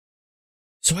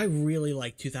So I really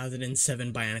like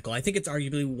 2007 Bionicle. I think it's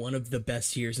arguably one of the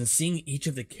best years, and seeing each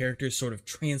of the characters sort of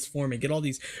transform and get all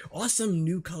these awesome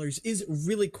new colors is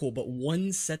really cool. But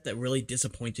one set that really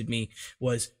disappointed me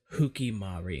was Hewkii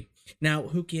Mahri. Now,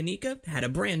 Hewkii and Nika had a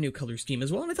brand new color scheme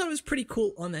as well, and I thought it was pretty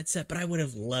cool on that set, but I would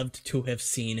have loved to have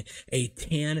seen a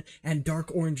tan and dark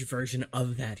orange version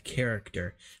of that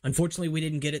character. Unfortunately, we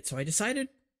didn't get it, so I decided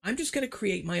I'm just going to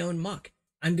create my own muck.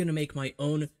 I'm going to make my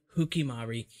own Hewkii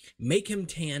Mahri, make him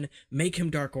tan, make him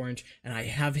dark orange, and I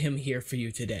have him here for you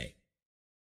today.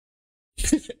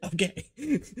 Okay.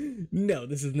 No,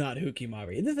 this is not Hewkii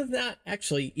Mahri. This is not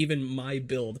actually even my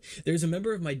build. There's a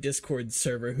member of my Discord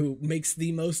server who makes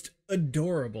the most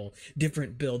adorable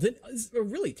different build. It is a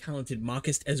really talented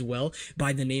mockist as well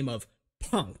by the name of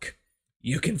Punk.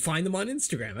 You can find them on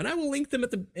Instagram, and I will link them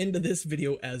at the end of this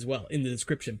video as well in the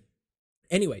description.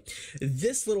 Anyway,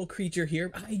 this little creature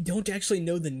here, I don't actually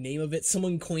know the name of it.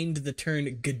 Someone coined the term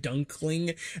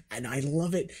gadunkling, and I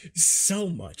love it so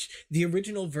much. The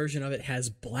original version of it has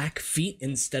black feet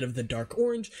instead of the dark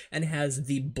orange, and has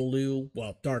the blue,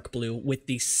 well, dark blue with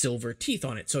the silver teeth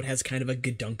on it. So it has kind of a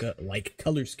gadunka-like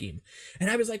color scheme. And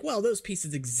I was like, well, those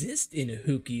pieces exist in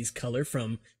Hewkii's color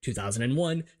from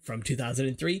 2001, from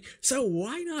 2003, so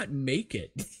why not make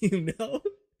it, you know?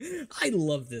 I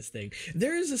love this thing.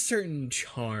 There is a certain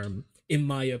charm, in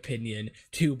my opinion,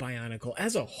 to Bionicle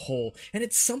as a whole, and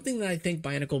it's something that I think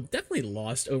Bionicle definitely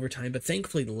lost over time, but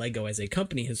thankfully LEGO as a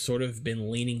company has sort of been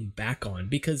leaning back on,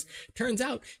 because turns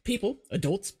out people,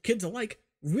 adults, kids alike,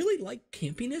 really like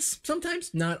campiness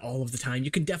sometimes. Not all of the time.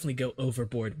 You can definitely go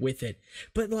overboard with it,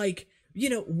 but like, you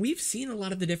know, we've seen a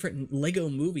lot of the different Lego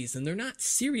movies, and they're not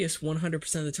serious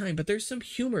 100% of the time, but there's some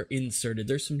humor inserted.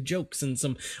 There's some jokes and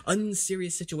some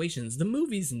unserious situations. The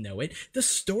movies know it. The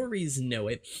stories know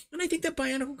it. And I think that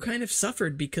Bionicle kind of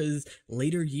suffered because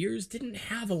later years didn't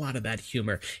have a lot of that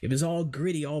humor. It was all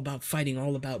gritty, all about fighting,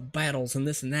 all about battles and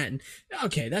this and that. And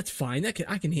okay, that's fine.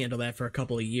 I can handle that for a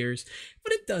couple of years,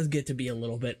 but it does get to be a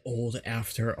little bit old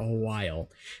after a while.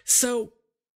 So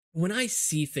when I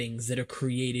see things that are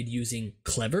created using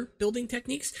clever building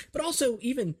techniques, but also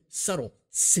even subtle,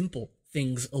 simple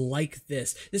things like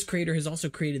this creator has also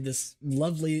created this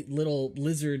lovely little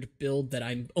lizard build that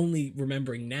I'm only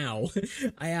remembering now.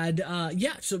 I had,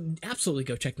 yeah, so absolutely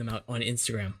go check them out on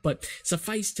Instagram. But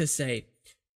suffice to say,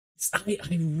 I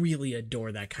really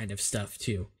adore that kind of stuff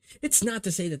too. It's not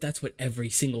to say that that's what every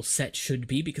single set should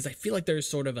be, because I feel like there's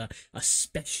sort of a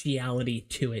speciality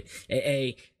to it,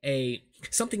 a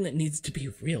something that needs to be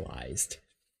realized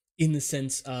in the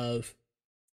sense of,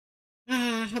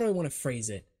 how do I want to phrase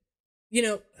it? You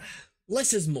know,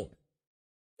 less is more.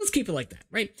 Let's keep it like that,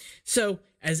 right? So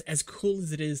as cool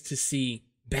as it is to see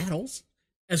battles,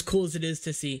 as cool as it is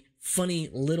to see funny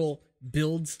little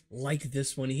builds like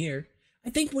this one here,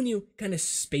 I think when you kind of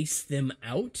space them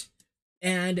out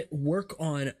and work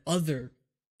on other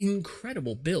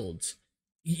incredible builds,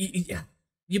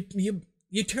 you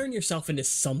turn yourself into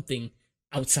something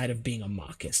outside of being a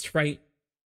mockist, right?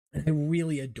 And I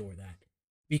really adore that,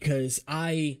 because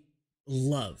I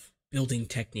love building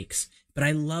techniques, but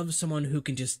I love someone who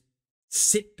can just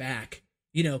sit back,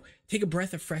 you know, take a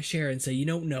breath of fresh air and say, you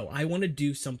know, no, I want to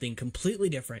do something completely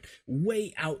different,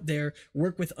 way out there,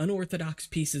 work with unorthodox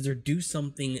pieces, or do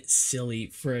something silly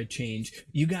for a change.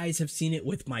 You guys have seen it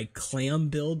with my clam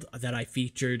build that I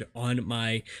featured on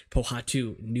my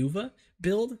Pohatu Nuva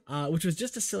build, which was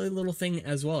just a silly little thing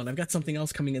as well. And I've got something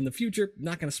else coming in the future.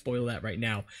 Not going to spoil that right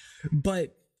now,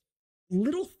 but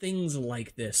little things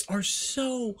like this are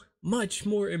so much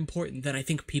more important than I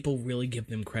think people really give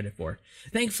them credit for.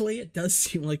 Thankfully, it does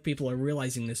seem like people are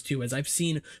realizing this too, as I've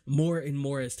seen more and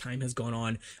more as time has gone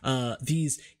on,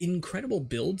 these incredible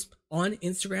builds on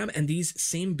Instagram, and these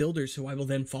same builders who I will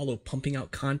then follow pumping out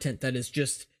content that is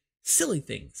just silly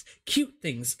things, cute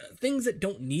things, things that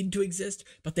don't need to exist,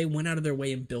 but they went out of their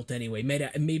way and built anyway,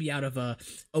 maybe out of a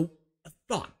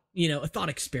thought, you know, a thought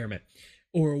experiment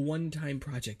or a one-time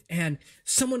project. And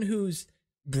someone who's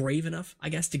brave enough, I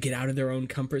guess, to get out of their own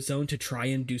comfort zone to try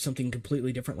and do something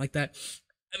completely different like that,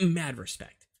 mad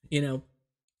respect, you know,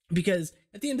 because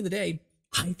at the end of the day,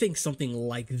 I think something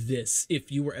like this,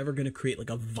 if you were ever going to create like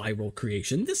a viral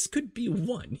creation, this could be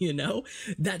one, you know?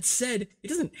 That said, it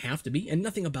doesn't have to be, and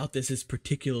nothing about this is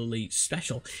particularly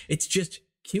special. It's just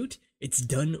cute, It's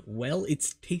done well.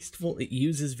 It's tasteful. It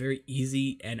uses very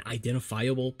easy and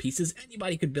identifiable pieces.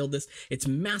 Anybody could build this. It's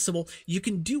massable. You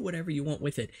can do whatever you want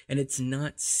with it, and it's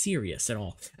not serious at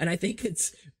all. And I think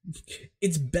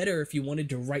it's better if you wanted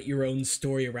to write your own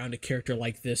story around a character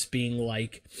like this being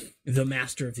like the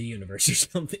master of the universe or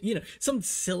something, you know, some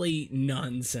silly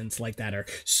nonsense like that, or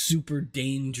super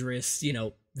dangerous, you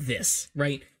know, this,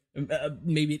 right?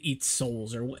 Maybe it eats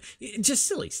souls or what, just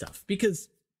silly stuff, because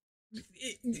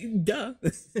duh.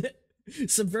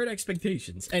 Subvert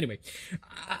expectations. Anyway,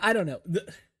 I don't know.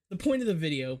 The point of the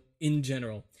video in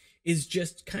general is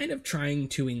just kind of trying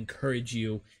to encourage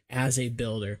you as a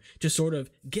builder to sort of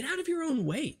get out of your own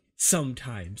way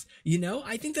sometimes. You know,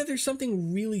 I think that there's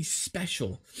something really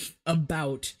special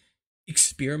about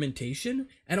experimentation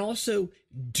and also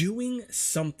doing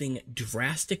something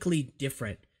drastically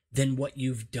different than what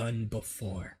you've done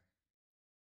before.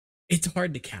 It's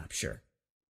hard to capture.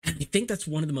 And I think that's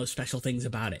one of the most special things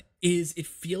about it, is it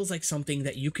feels like something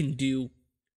that you can do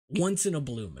once in a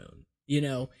blue moon. You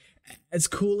know, as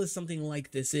cool as something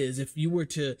like this is, if you were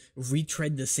to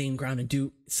retread the same ground and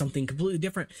do something completely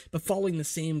different, but following the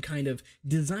same kind of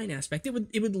design aspect, it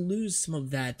would lose some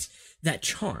of that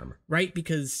charm, right?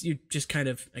 Because you're just kind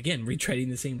of, again, retreading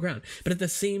the same ground. But at the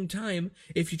same time,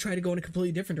 if you try to go in a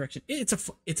completely different direction, it's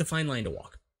a fine line to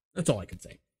walk. That's all I can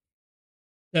say.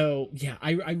 So yeah,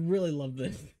 I really love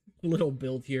the little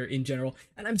build here in general,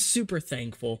 and I'm super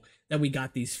thankful that we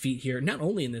got these feet here, not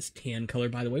only in this tan color,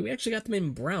 by the way, we actually got them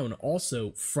in brown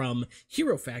also from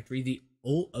Hero Factory, the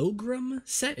Ogram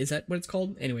set, is that what it's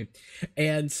called? Anyway,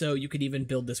 and so you could even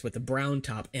build this with a brown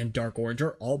top and dark orange,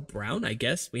 or all brown, I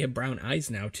guess. We have brown eyes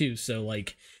now too, so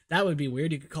like, that would be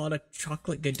weird. You could call it a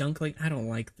chocolate gadunkling. I don't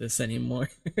like this anymore.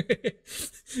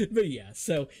 But yeah,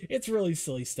 so it's really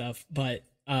silly stuff, but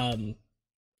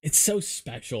it's so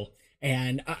special,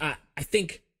 and I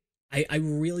think I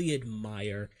really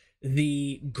admire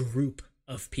the group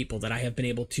of people that I have been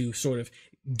able to sort of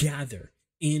gather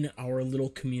in our little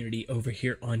community over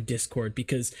here on Discord,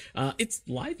 because it's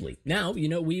lively. Now, you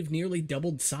know, we've nearly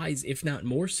doubled size, if not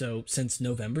more so, since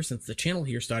November, since the channel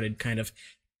here started kind of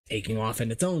taking off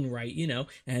in its own right, you know,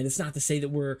 and it's not to say that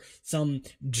we're some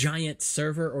giant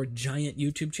server or giant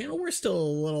YouTube channel. We're still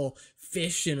a little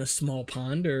fish in a small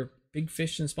pond, or big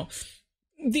fish in a small,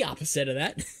 the opposite of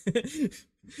that.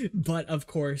 But of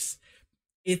course,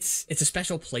 it's a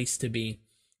special place to be,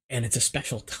 and it's a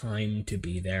special time to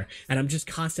be there, and I'm just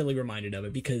constantly reminded of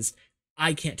it, because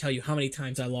I can't tell you how many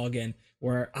times I log in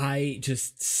where I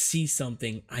just see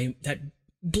something that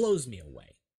blows me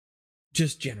away,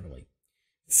 just generally.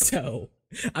 So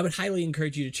I would highly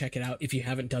encourage you to check it out if you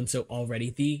haven't done so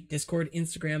already. The Discord,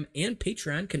 Instagram, and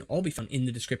Patreon can all be found in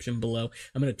the description below.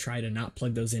 I'm going to try to not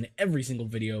plug those in every single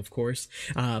video, of course,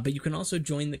 but you can also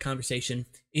join the conversation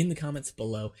in the comments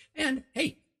below. And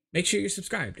hey, make sure you're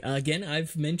subscribed. Again,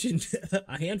 I've mentioned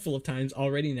a handful of times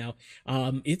already now.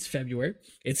 It's February.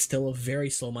 It's still a very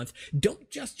slow month. Don't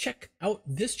just check out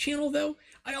this channel, though.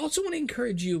 I also want to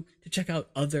encourage you to check out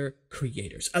other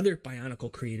creators, other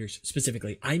Bionicle creators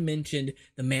specifically. I mentioned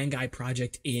the Man Guy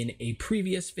project in a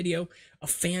previous video, a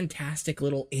fantastic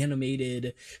little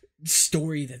animated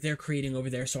story that they're creating over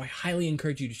there. So I highly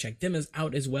encourage you to check them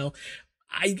out as well.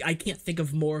 I can't think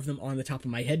of more of them on the top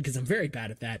of my head because I'm very bad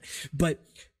at that, but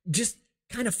just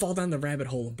kind of fall down the rabbit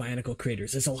hole of Bionicle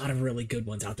creators. There's a lot of really good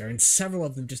ones out there, and several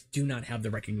of them just do not have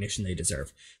the recognition they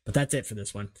deserve. But that's it for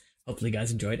this one. Hopefully you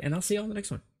guys enjoyed, and I'll see you on the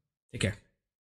next one. Take care.